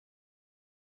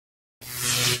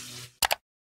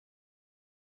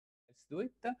do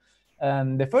it.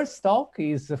 The first talk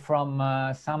is from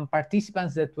some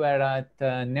participants that were at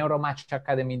Neuromatch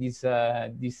Academy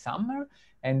this summer,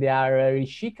 and they are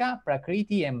Rishika,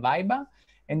 Prakriti, and Vaiba,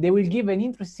 and they will give an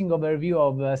interesting overview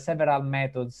of several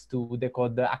methods to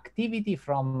decode the activity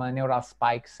from neural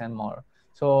spikes and more.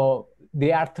 So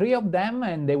there are three of them,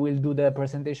 and they will do the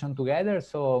presentation together.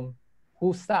 So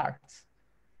who starts?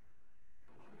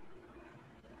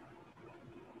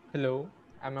 Hello,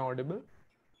 am I audible?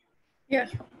 Yeah.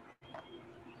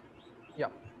 Yeah.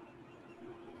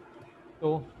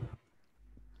 So,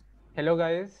 hello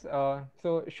guys.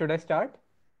 So should I start?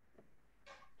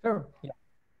 Sure. Yeah.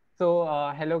 So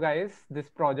hello guys. This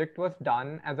project was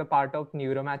done as a part of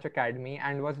Neuromatch Academy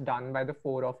and was done by the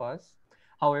four of us.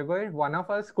 However, one of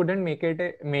us couldn't make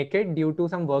it due to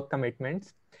some work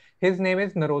commitments. His name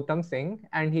is Narottam Singh,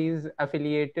 and he's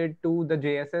affiliated to the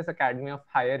JSS Academy of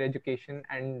Higher Education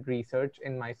and Research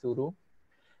in Mysuru.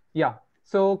 Yeah.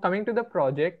 So coming to the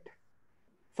project,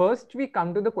 first we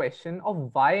come to the question of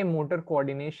why motor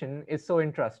coordination is so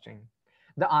interesting.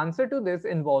 The answer to this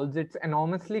involves its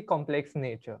enormously complex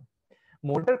nature.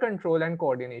 Motor control and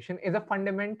coordination is a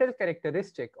fundamental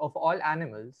characteristic of all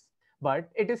animals, but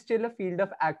it is still a field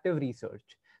of active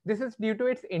research. This is due to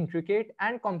its intricate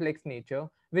and complex nature,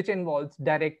 which involves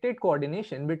directed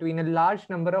coordination between a large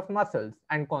number of muscles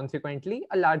and consequently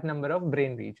a large number of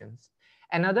brain regions.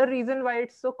 Another reason why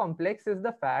it's so complex is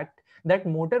the fact that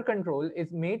motor control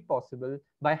is made possible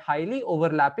by highly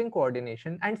overlapping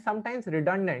coordination and sometimes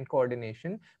redundant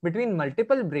coordination between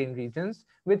multiple brain regions,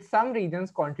 with some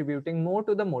regions contributing more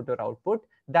to the motor output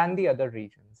than the other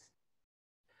regions.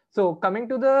 So coming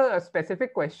to the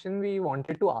specific question we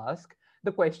wanted to ask,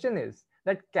 the question is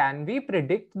that can we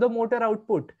predict the motor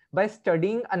output by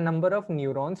studying a number of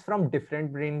neurons from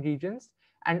different brain regions,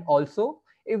 and also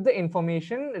if the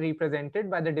information represented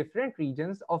by the different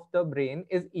regions of the brain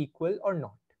is equal or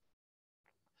not.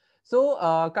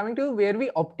 So coming to where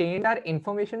we obtained our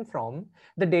information from,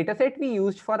 the dataset we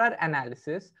used for our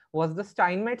analysis was the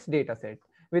Steinmetz dataset,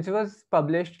 which was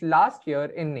published last year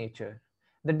in Nature.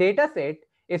 The dataset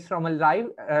is from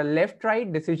a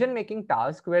left-right decision-making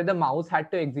task where the mouse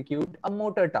had to execute a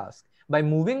motor task by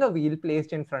moving a wheel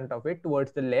placed in front of it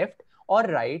towards the left or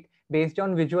right based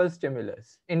on visual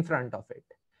stimulus in front of it.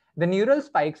 The neural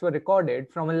spikes were recorded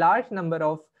from a large number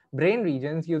of brain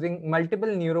regions using multiple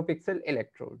neuropixel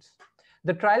electrodes.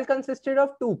 The trial consisted of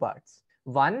two parts,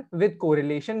 one with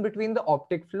correlation between the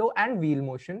optic flow and wheel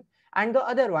motion, and the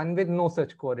other one with no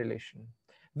such correlation.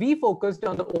 We focused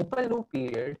on the open loop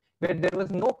period where there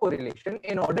was no correlation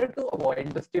in order to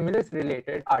avoid the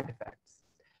stimulus-related artifacts.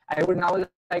 I would now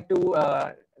like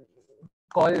to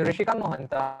call Rishika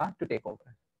Mohanta to take over.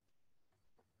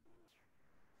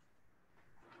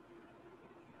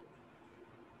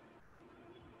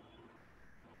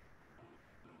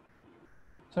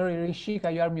 Sorry,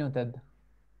 Rishika, you are muted.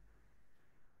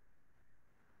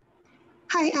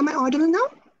 Hi, am I audible now?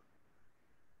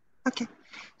 Okay,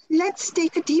 let's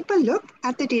take a deeper look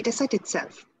at the dataset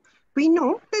itself. We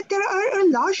know that there are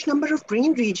a large number of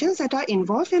brain regions that are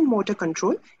involved in motor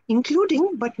control,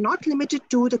 including but not limited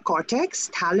to the cortex,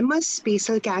 thalamus,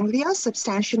 basal ganglia,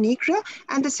 substantia nigra,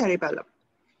 and the cerebellum.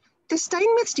 The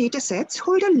Steinmetz datasets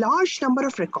hold a large number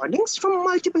of recordings from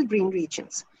multiple brain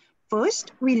regions.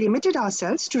 First, we limited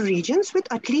ourselves to regions with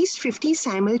at least 50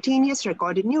 simultaneous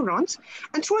recorded neurons,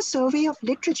 and through a survey of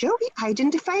literature, we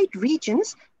identified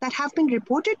regions that have been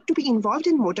reported to be involved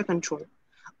in motor control.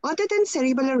 Other than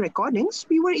cerebellar recordings,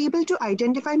 we were able to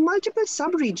identify multiple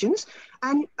subregions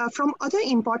and from other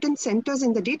important centers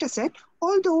in the dataset,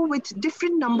 although with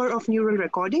different number of neural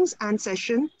recordings and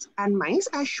sessions and mice,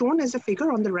 as shown as the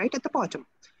figure on the right at the bottom.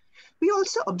 We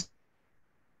also observed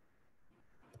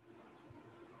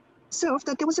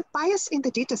that there was a bias in the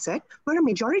dataset where a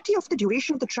majority of the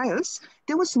duration of the trials,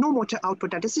 there was no motor output,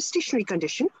 that is a stationary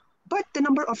condition, but the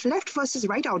number of left versus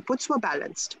right outputs were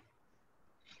balanced.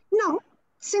 Now,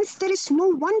 since there is no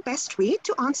one best way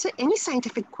to answer any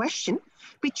scientific question,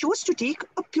 we chose to take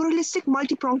a pluralistic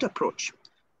multi-pronged approach.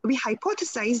 We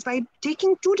hypothesized by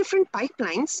taking two different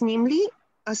pipelines, namely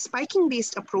a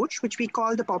spiking-based approach, which we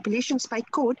call the population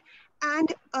spike code,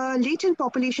 and a latent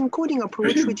population coding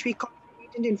approach, which we call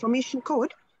latent information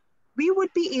code, we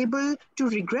would be able to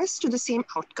regress to the same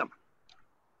outcome.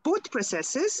 Both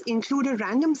processes include a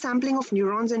random sampling of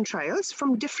neurons and trials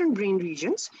from different brain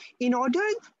regions in order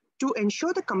to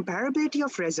ensure the comparability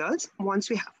of results once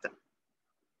we have them.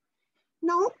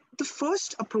 Now, the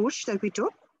first approach that we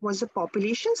took was the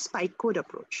population spike code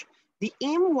approach. The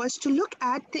aim was to look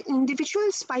at the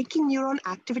individual spiking neuron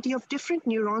activity of different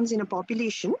neurons in a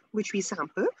population, which we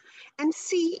sample, and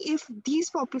see if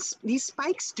these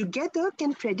spikes together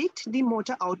can predict the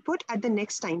motor output at the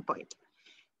next time point.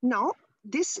 Now,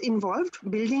 this involved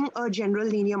building a general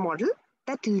linear model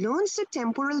that learns the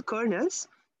temporal kernels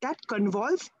that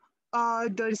convolve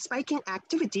the spiking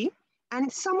activity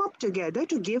and sum up together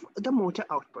to give the motor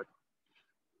output.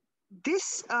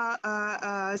 This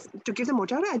to give the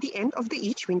motor at the end of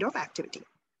each window of activity.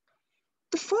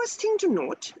 The first thing to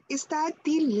note is that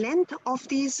the length of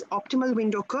these optimal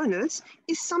window kernels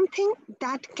is something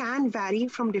that can vary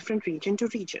from different region to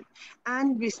region.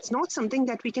 And it's not something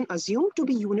that we can assume to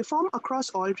be uniform across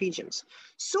all regions.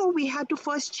 So we had to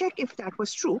first check if that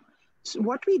was true. So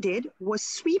what we did was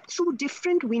sweep through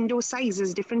different window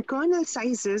sizes, different kernel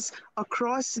sizes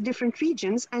across different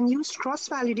regions, and used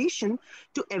cross-validation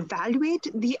to evaluate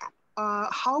the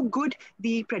how good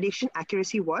the prediction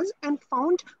accuracy was, and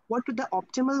found what the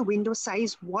optimal window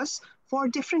size was for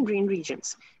different brain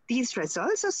regions. These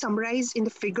results are summarized in the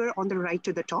figure on the right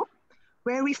to the top,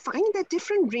 where we find that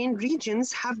different brain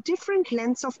regions have different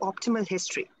lengths of optimal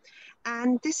history.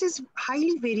 And this is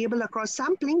highly variable across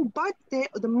sampling, but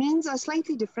the means are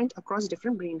slightly different across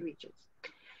different brain regions.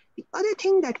 The other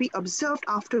thing that we observed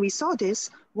after we saw this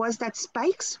was that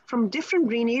spikes from different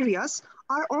brain areas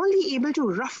are only able to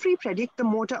roughly predict the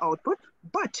motor output,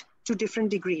 but to different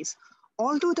degrees.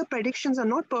 Although the predictions are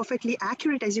not perfectly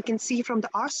accurate, as you can see from the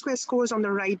R-square scores on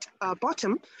the right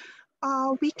bottom,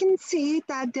 we can say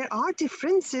that there are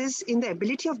differences in the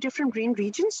ability of different brain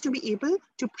regions to be able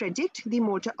to predict the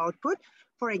motor output.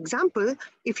 For example,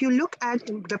 if you look at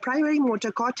the primary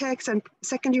motor cortex and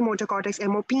secondary motor cortex,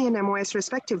 MOP and MOS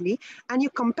respectively, and you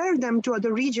compare them to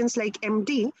other regions like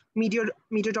MD,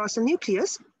 mediodorsal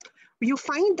nucleus, you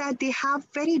find that they have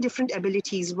very different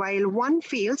abilities. While one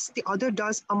fails, the other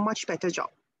does a much better job.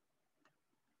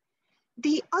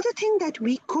 The other thing that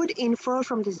we could infer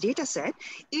from this data set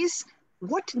is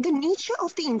what the nature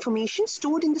of the information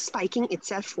stored in the spiking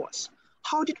itself was.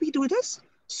 How did we do this?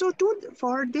 So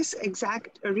for this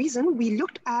exact reason, we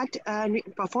looked at and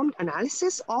performed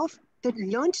analysis of the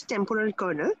learned temporal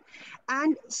kernel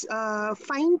and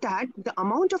find that the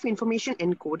amount of information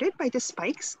encoded by the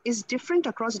spikes is different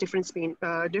across different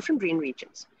brain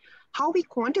regions. How we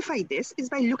quantify this is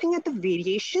by looking at the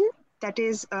variation, that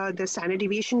is the standard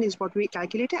deviation is what we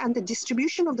calculated, and the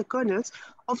distribution of the kernels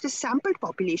of the sampled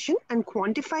population, and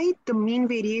quantify the mean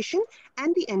variation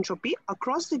and the entropy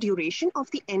across the duration of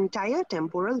the entire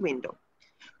temporal window.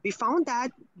 We found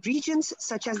that regions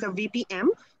such as the VPM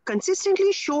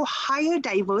consistently show higher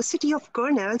diversity of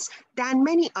kernels than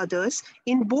many others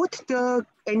in both the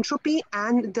entropy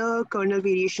and the kernel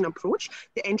variation approach.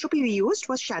 The entropy we used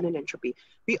was Shannon entropy.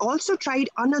 We also tried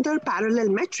another parallel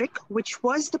metric, which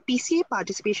was the PCA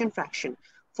participation fraction,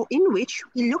 in which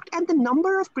we looked at the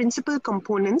number of principal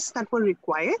components that were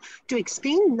required to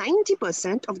explain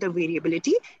 90% of the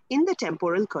variability in the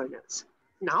temporal kernels.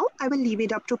 Now I will leave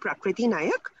it up to Prakriti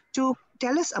Nayak to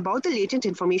tell us about the latent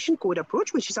information code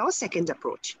approach, which is our second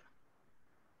approach.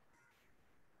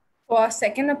 For our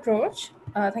second approach,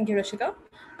 thank you, Rishika.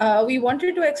 We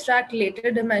wanted to extract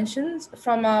latent dimensions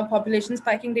from our population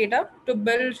spiking data to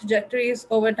build trajectories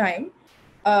over time,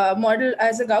 model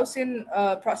as a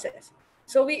Gaussian process.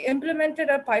 So we implemented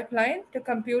a pipeline to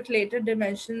compute latent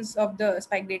dimensions of the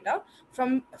spike data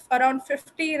from around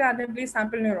 50 randomly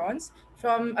sampled neurons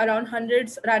from around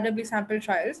hundreds randomly sampled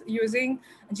trials using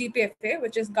GPFA,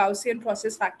 which is Gaussian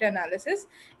process factor analysis,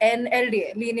 and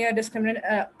LDA, linear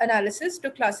discriminant analysis,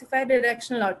 to classify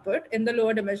directional output in the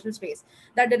lower dimensional space.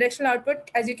 That directional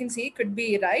output, as you can see, could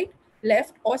be right,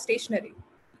 left, or stationary.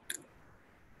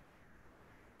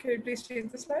 Could you please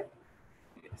change the slide?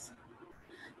 Yes.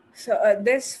 So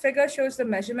this figure shows the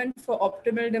measurement for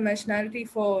optimal dimensionality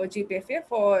for GPFA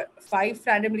for 5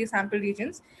 randomly sampled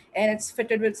regions, and it's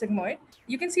fitted with sigmoid.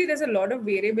 You can see there's a lot of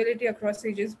variability across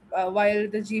regions, while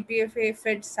the GPFA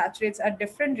fit saturates at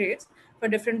different rates for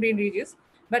different brain regions,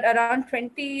 but around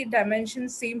 20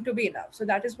 dimensions seem to be enough. So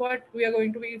that is what we are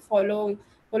going to be following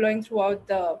throughout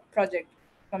the project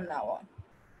from now on.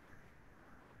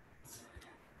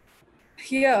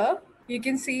 Here, you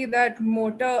can see that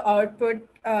motor output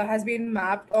has been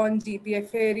mapped on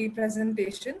GPFA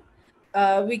representation.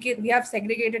 We have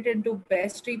segregated into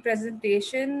best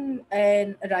representation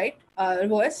and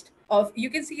worst. You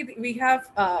can see we have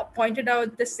pointed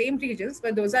out the same regions,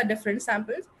 but those are different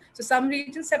samples. So some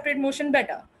regions separate motion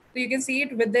better. So you can see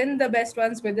it within the best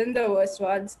ones, within the worst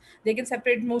ones, they can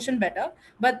separate motion better.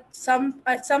 But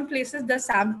at some places, the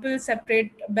samples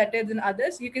separate better than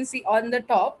others. You can see on the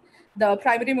top, the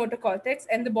primary motor cortex,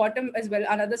 and the bottom as well,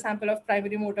 another sample of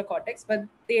primary motor cortex, but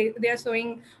they are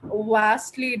showing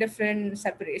vastly different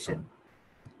separation.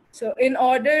 So in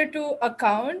order to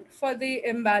account for the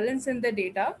imbalance in the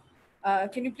data,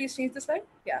 can you please change the slide?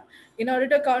 Yeah. In order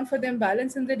to account for the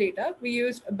imbalance in the data, we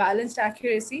used balanced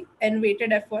accuracy and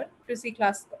weighted effort to see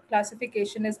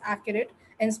classification is accurate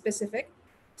and specific.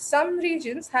 Some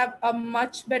regions have a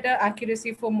much better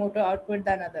accuracy for motor output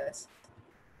than others.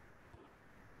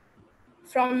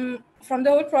 From the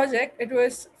whole project, it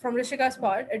was, from Rishika's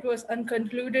part, it was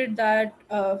unconcluded that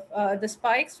the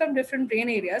spikes from different brain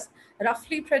areas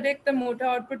roughly predict the motor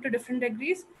output to different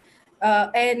degrees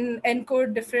and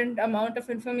encode different amount of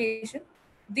information.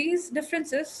 These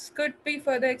differences could be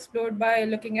further explored by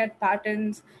looking at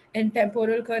patterns in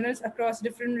temporal kernels across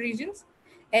different regions.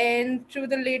 And through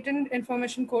the latent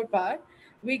information code part,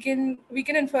 we can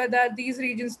infer that these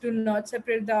regions do not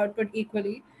separate the output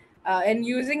equally, and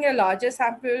using a larger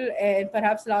sample and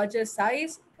perhaps larger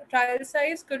trial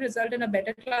size could result in a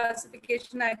better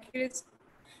classification accuracy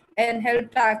and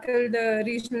help tackle the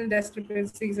regional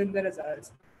discrepancies in the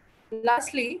results.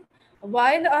 Lastly,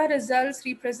 while our results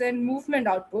represent movement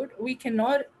output, we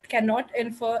cannot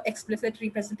infer explicit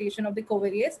representation of the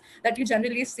covariates that you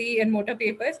generally see in motor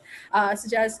papers,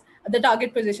 such as the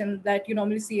target position that you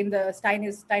normally see in the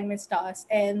Steinmetz task,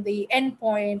 and the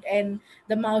endpoint, and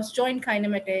the mouse joint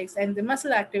kinematics, and the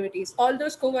muscle activities. All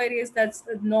those covariates that's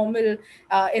normal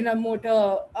in a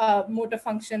motor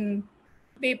function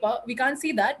paper, we can't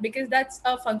see that because that's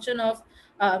a function of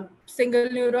single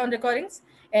neuron recordings,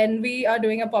 and we are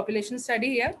doing a population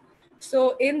study here.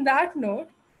 So in that note,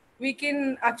 we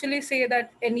can actually say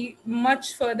that any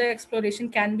much further exploration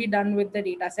can be done with the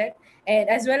data set, and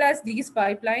as well as these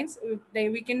pipelines,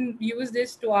 we can use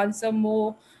this to answer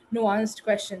more nuanced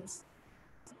questions.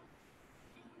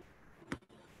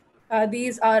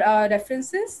 These are our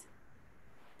references.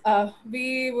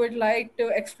 We would like to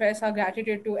express our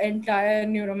gratitude to entire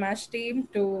Neuromatch team,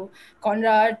 to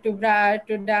Conrad, to Brad,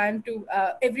 to Dan, to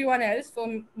everyone else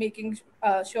for making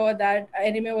sure that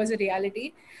anime was a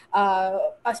reality.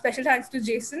 A special thanks to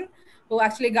Jason, who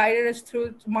actually guided us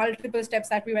through multiple steps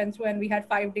that we went through, and we had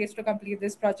 5 days to complete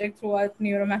this project throughout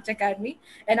Neuromatch Academy,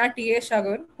 and our TA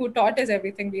Shagun, who taught us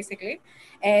everything basically.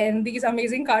 And these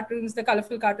amazing cartoons, the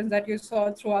colorful cartoons that you saw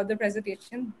throughout the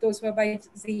presentation, those were by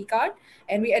Z-Card,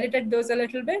 and we edited those a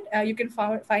little bit. You can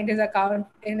find his account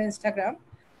in Instagram.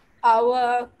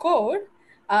 Our code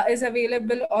is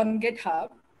available on GitHub,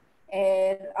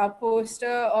 and our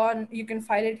poster you can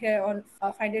find it here on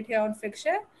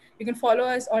Figshare. You can follow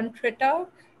us on Twitter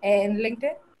and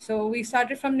LinkedIn. So we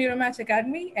started from Neuromatch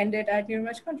Academy, ended at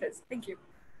Neuromatch Conference. Thank you.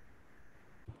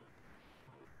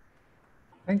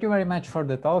 Thank you very much for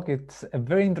the talk. It's a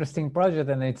very interesting project,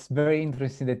 and it's very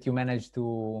interesting that you managed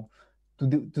to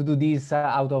do this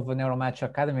out of Neuromatch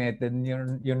Academy, and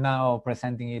you're now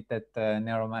presenting it at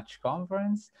Neuromatch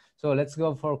Conference. So let's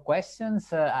go for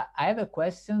questions. I have a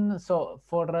question. So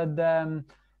for the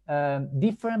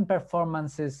different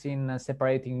performances in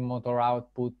separating motor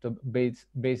output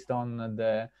based on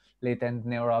the latent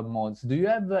neural modes, do you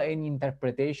have any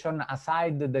interpretation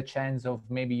aside the chance of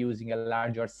maybe using a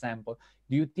larger sample?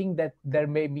 Do you think that there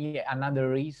may be another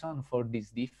reason for these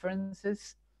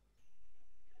differences?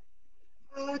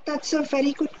 That's a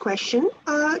very good question.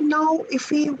 Now,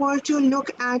 if we were to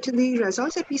look at the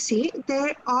results that we see,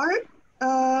 there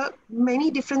are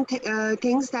many different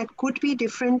things that could be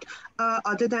different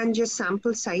other than just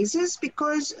sample sizes,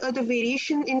 because the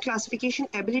variation in classification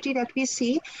ability that we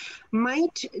see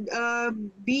might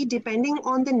be depending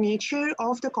on the nature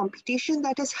of the computation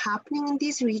that is happening in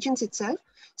these regions itself.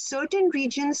 Certain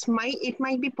regions it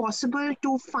might be possible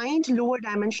to find lower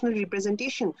dimensional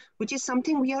representation, which is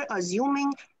something we are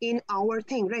assuming in our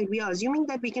thing, right? We are assuming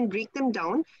that we can break them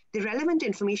down, the relevant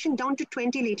information, down to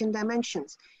 20 latent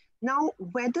dimensions. Now,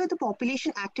 whether the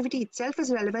population activity itself is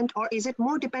relevant or is it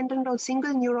more dependent on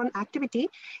single neuron activity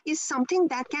is something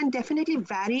that can definitely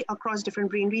vary across different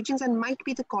brain regions and might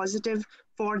be the causative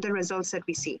for the results that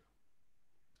we see.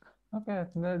 Okay,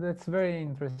 that's very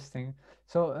interesting.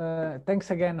 So thanks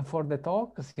again for the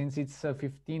talk. Since it's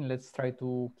 15, let's try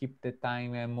to keep the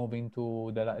time and moving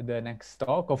to the next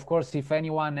talk. Of course, if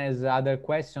anyone has other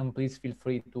questions, please feel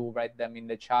free to write them in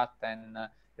the chat, and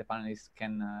the panelists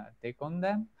can take on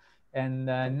them. And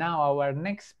now our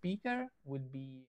next speaker will be